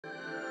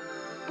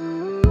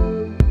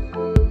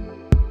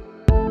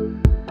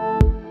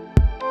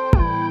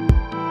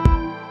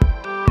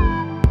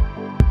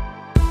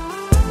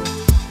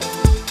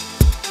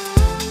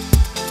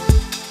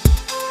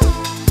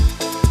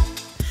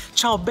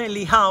Ciao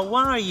belli, how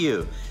are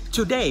you?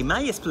 Today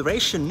my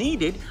exploration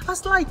needed a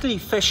slightly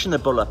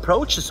fashionable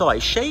approach, so I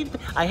shaved,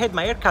 I had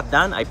my haircut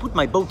done, I put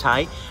my bow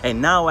tie, and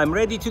now I'm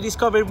ready to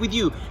discover with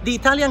you the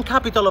Italian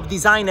capital of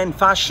design and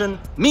fashion,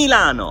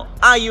 Milano.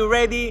 Are you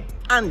ready?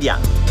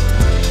 Andiamo!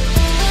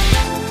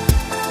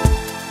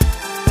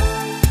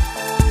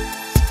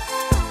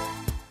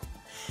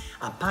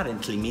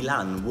 Apparently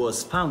Milan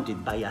was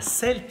founded by a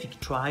Celtic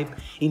tribe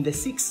in the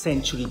 6th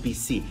century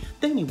BC.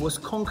 Then it was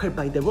conquered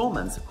by the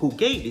Romans, who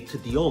gave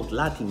it the old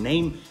Latin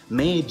name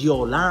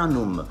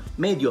Mediolanum.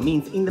 Medio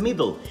means in the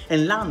middle,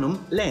 and Lanum,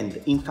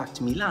 land. In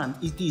fact, Milan,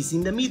 it is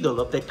in the middle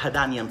of the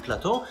Padanian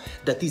plateau,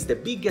 that is the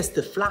biggest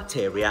flat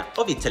area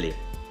of Italy.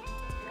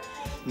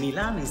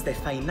 Milan is the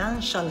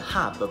financial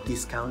hub of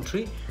this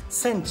country,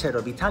 center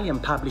of Italian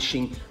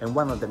publishing, and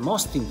one of the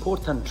most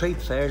important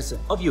trade fairs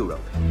of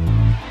Europe.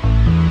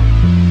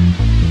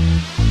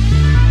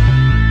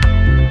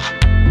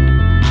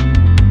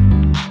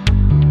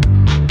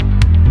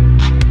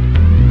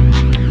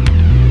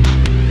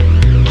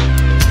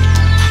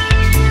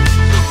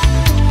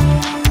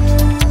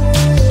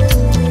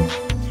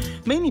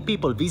 Many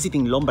people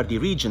visiting Lombardy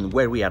region,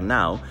 where we are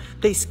now,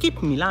 they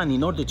skip Milan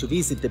in order to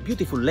visit the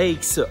beautiful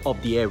lakes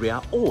of the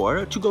area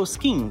or to go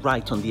skiing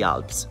right on the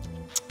Alps.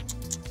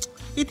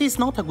 It is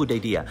not a good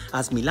idea,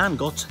 as Milan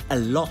got a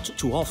lot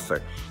to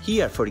offer.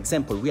 Here, for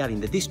example, we are in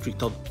the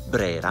district of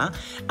Brera,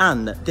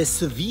 and the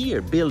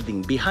Severe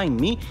building behind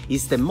me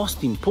is the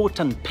most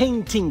important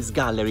paintings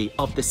gallery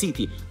of the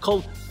city,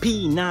 called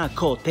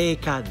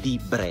Pinacoteca di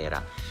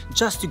Brera.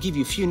 Just to give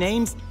you a few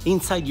names,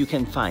 inside you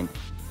can find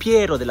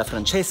Piero della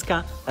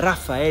Francesca,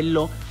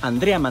 Raffaello,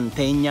 Andrea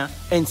Mantegna,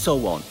 and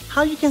so on.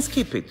 How you can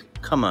skip it?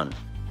 Come on.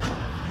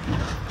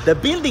 The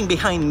building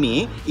behind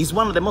me is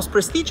one of the most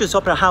prestigious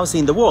opera houses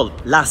in the world,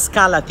 La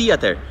Scala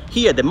Theatre.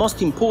 Here the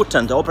most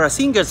important opera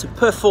singers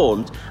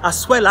performed,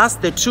 as well as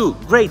the two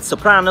great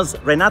sopranos,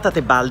 Renata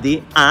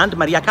Tebaldi and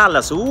Maria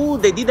Callas. Ooh,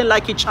 they didn't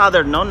like each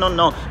other,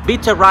 no,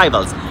 bitter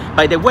rivals.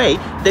 By the way,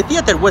 the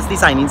theatre was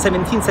designed in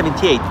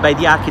 1778 by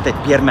the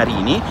architect Pier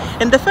Marini,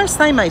 and the first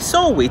time I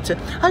saw it,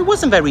 I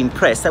wasn't very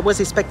impressed. I was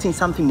expecting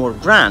something more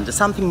grand,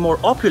 something more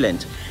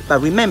opulent.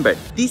 But remember,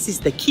 this is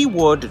the key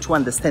word to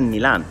understand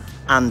Milan.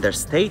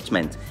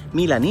 Understatement.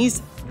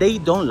 Milanese, they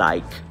don't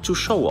like to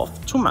show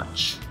off too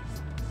much.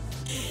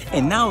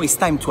 And now it's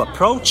time to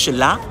approach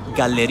La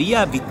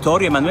Galleria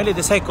Vittorio Emanuele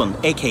II,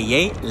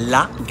 aka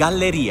La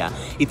Galleria.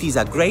 It is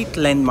a great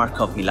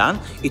landmark of Milan.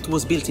 It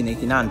was built in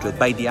 1800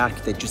 by the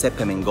architect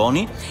Giuseppe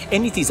Mengoni,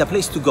 and it is a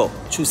place to go,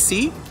 to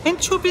see and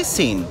to be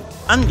seen.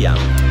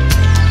 Andiamo!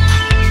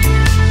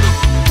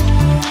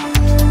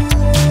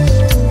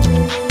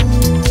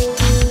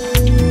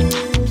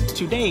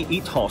 Today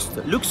it hosts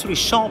luxury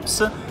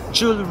shops,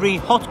 jewelry,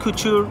 haute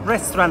couture,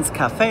 restaurants,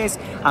 cafes,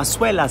 as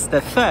well as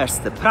the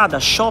first Prada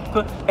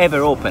shop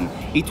ever opened.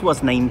 It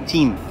was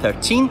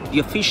 1913, the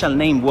official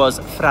name was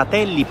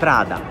Fratelli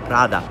Prada,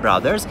 Prada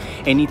Brothers,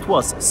 and it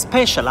was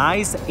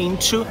specialized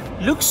into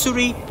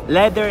luxury,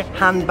 leather,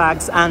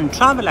 handbags and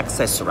travel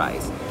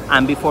accessories.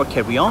 And before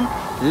carry on,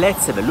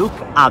 let's have a look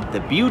at the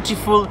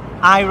beautiful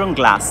iron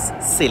glass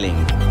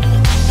ceiling.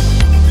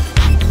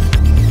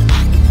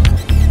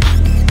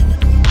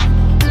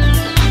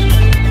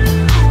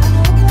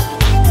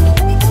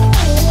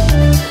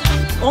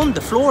 On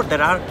the floor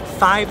there are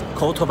 5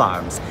 coats of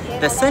arms.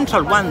 The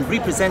central one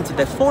represents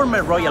the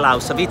former royal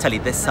house of Italy,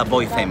 the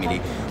Savoy family,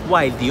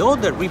 while the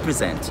other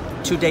represent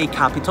today's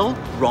capital,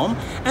 Rome,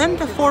 and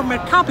the former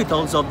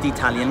capitals of the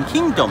Italian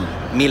kingdom,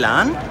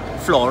 Milan,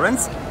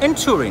 Florence and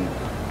Turin.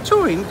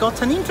 Turin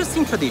got an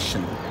interesting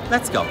tradition.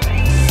 Let's go.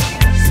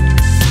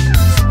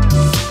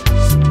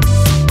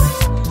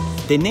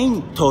 The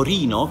name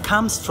Torino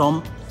comes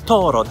from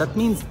toro, that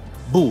means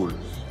bull.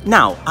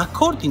 Now,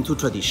 according to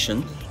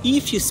tradition,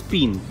 if you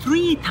spin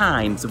 3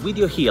 times with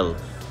your heel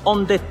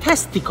on the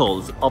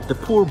testicles of the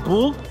poor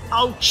bull,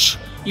 ouch,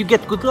 you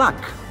get good luck.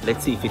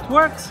 Let's see if it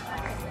works.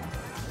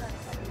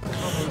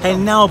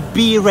 And now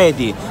be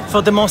ready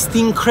for the most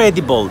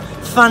incredible,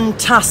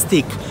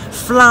 fantastic,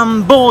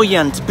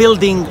 flamboyant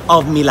building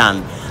of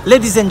Milan.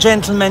 Ladies and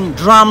gentlemen,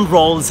 drum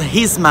rolls,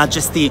 His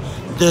Majesty,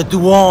 the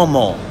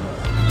Duomo.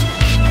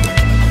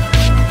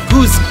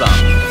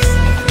 Goosebumps.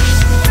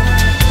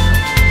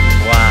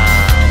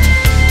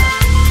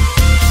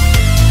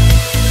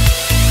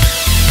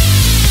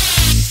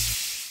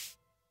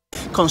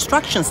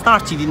 Construction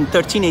started in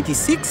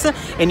 1386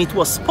 and it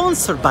was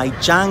sponsored by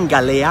Gian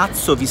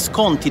Galeazzo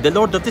Visconti, the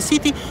lord of the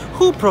city,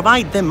 who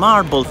provided the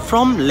marble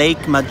from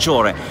Lake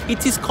Maggiore.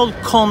 It is called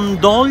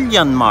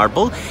Condolian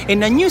marble,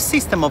 and a new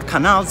system of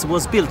canals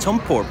was built on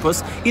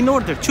purpose in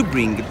order to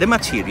bring the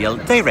material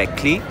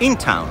directly in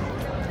town.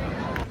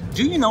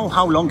 Do you know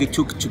how long it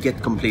took to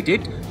get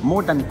completed?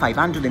 More than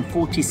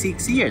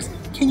 546 years.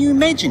 Can you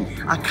imagine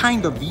a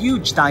kind of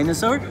huge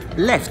dinosaur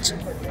left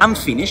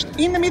unfinished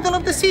in the middle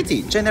of the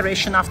city,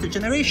 generation after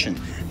generation?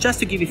 Just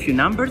to give you a few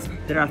numbers,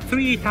 there are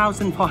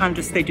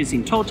 3,400 stages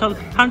in total,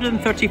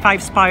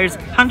 135 spires,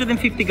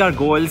 150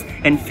 gargoyles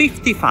and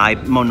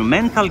 55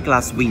 monumental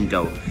glass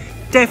windows.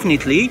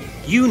 Definitely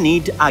You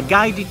need a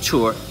guided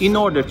tour in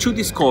order to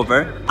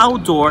discover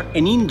outdoor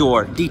and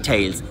indoor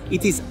details.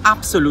 It is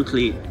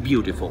absolutely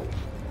beautiful.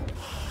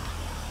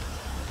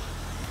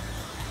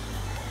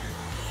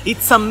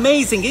 It's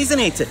amazing, isn't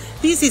it?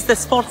 This is the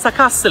Sforza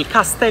Castle,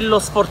 Castello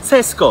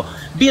Sforzesco,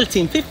 built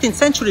in 15th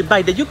century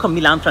by the Duke of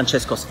Milan,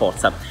 Francesco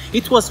Sforza.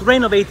 It was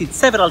renovated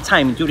several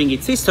times during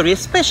its history,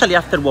 especially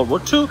after World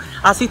War II,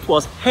 as it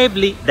was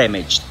heavily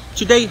damaged.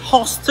 Today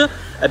hosts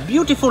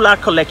beautiful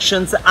art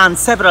collections and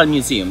several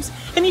museums.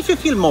 And if you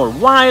feel more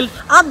wild,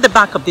 at the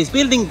back of this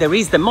building there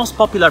is the most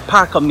popular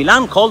park of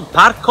Milan called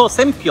Parco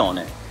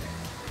Sempione.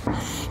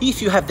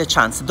 If you have the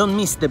chance, don't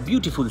miss the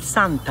beautiful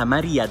Santa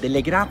Maria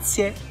delle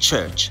Grazie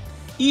church.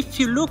 If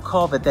you look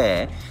over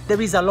there,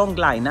 there is a long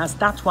line, as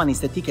that one is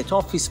the ticket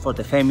office for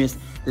the famous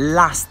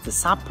Last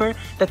Supper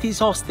that is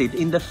hosted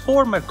in the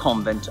former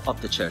convent of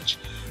the church.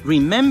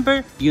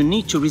 Remember, you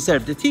need to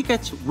reserve the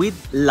ticket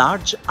with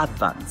large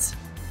advance.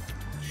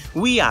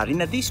 We are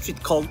in a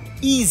district called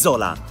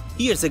Isola.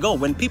 Years ago,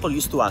 when people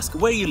used to ask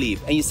where you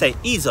live and you say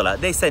Isola,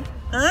 they said,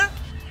 huh?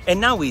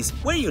 And now is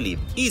where you live,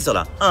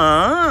 Isola.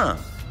 Ah.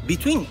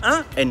 Between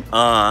and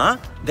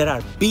there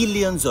are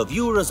billions of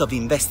euros of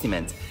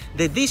investment.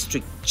 The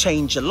district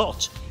changed a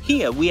lot.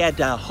 Here we had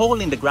a hole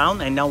in the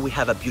ground and now we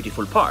have a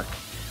beautiful park.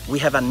 We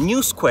have a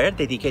new square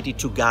dedicated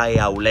to Gaia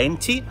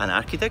Aulenti, an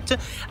architect,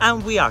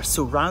 and we are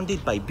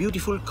surrounded by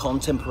beautiful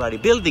contemporary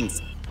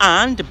buildings.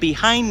 And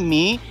behind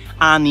me,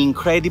 an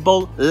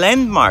incredible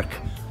landmark,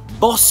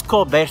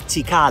 Bosco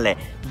Verticale,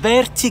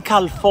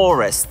 vertical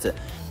forest.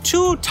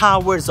 2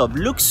 towers of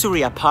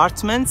luxury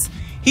apartments,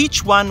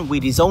 each one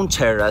with his own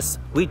terrace,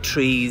 with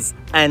trees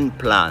and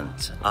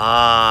plants.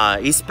 Ah,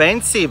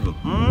 expensive.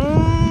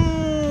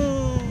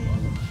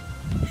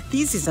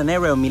 This is an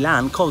area of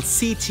Milan called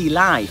City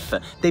Life.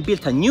 They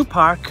built a new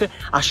park,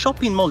 a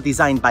shopping mall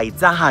designed by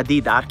Zaha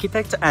Hadid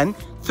architect, and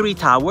 3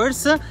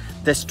 towers,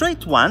 the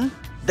straight one,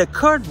 the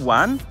curved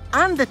one,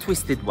 and the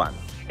twisted one.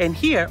 And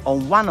here,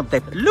 on one of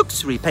the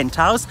luxury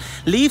penthouse,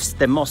 lives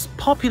the most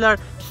popular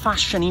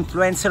fashion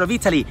influencer of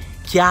Italy,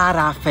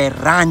 Chiara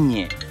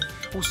Ferragni.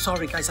 Oh,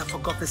 sorry guys, I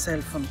forgot the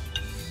cell phone.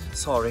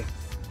 Sorry.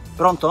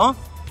 Pronto?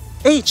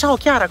 Ehi, ciao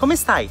Chiara, come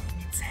stai?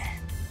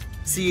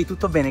 Sì,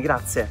 tutto bene,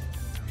 grazie.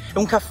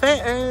 Un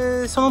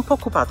caffè? Sono un po'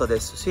 occupato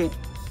adesso, sì.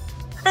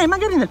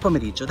 Magari nel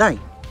pomeriggio, dai.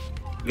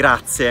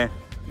 Grazie,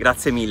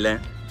 grazie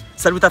mille.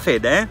 Saluta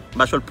Fede, eh?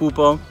 Bacio al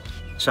pupo.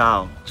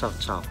 Ciao, ciao,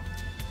 ciao.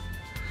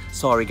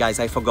 Sorry guys,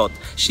 I forgot.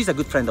 She's a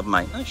good friend of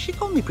mine. She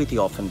called me pretty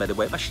often, by the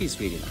way, but she's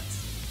really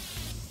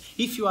nice.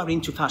 If you are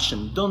into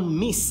fashion, don't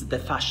miss the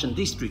fashion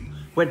district,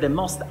 where the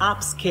most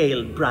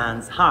upscale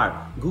brands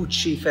are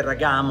Gucci,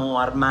 Ferragamo,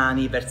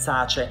 Armani,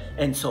 Versace,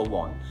 and so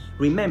on.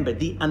 Remember,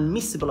 the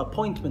unmissable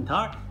appointment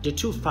are the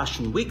 2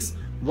 fashion weeks.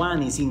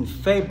 One is in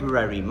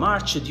February,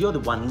 March, the other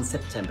one in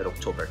September,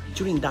 October.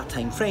 During that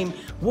time frame,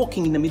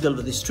 walking in the middle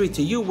of the street,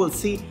 you will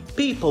see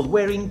people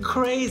wearing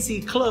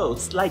crazy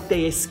clothes like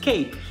they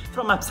escape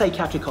from a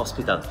psychiatric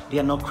hospital. They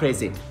are not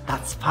crazy,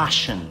 that's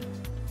fashion.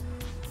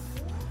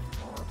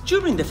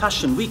 During the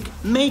fashion week,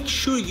 make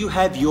sure you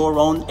have your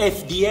own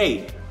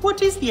FDA.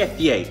 What is the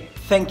FDA?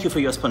 Thank you for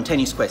your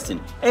spontaneous question.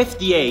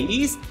 FDA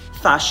is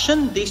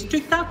Fashion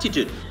District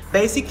Attitude.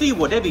 Basically,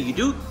 whatever you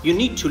do, you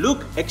need to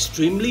look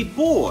extremely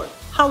bored.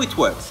 How it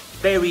works?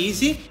 Very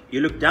easy.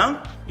 You look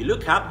down, you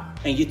look up,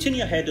 and you turn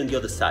your head on the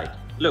other side.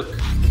 Look.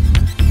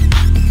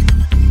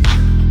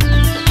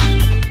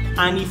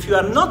 And if you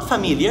are not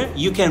familiar,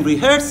 you can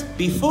rehearse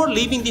before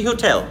leaving the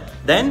hotel.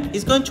 Then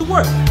it's going to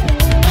work.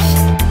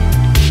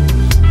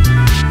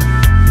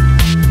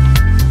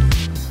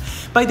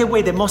 By the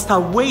way, the most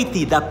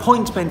awaited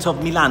appointment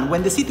of Milan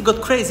when the city got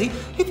crazy,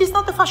 it is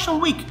not the Fashion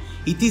Week.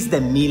 It is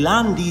the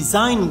Milan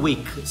Design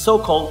Week,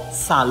 so-called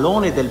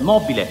Salone del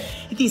Mobile.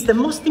 It is the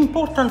most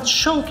important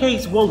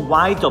showcase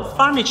worldwide of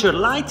furniture,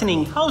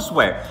 lighting,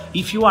 houseware.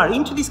 If you are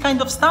into this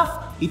kind of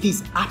stuff, it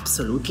is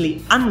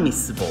absolutely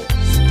unmissable.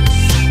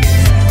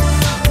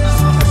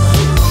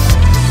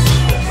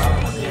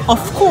 Of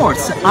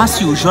course,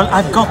 as usual,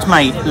 I've got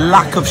my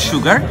lack of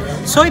sugar,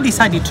 so I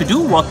decided to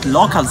do what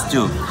locals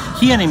do.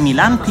 Here in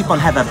Milan, people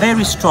have a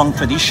very strong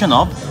tradition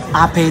of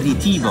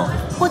Aperitivo.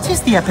 What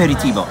is the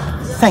Aperitivo?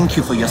 Thank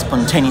you for your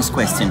spontaneous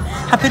question.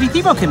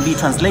 Aperitivo can be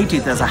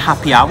translated as a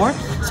happy hour,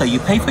 so you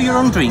pay for your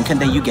own drink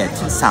and then you get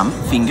some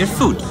finger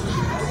food.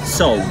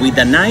 So, with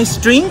a nice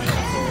drink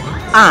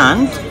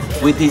and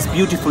with this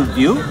beautiful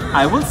view,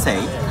 I will say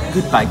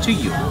goodbye to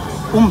you.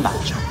 Un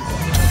bacio.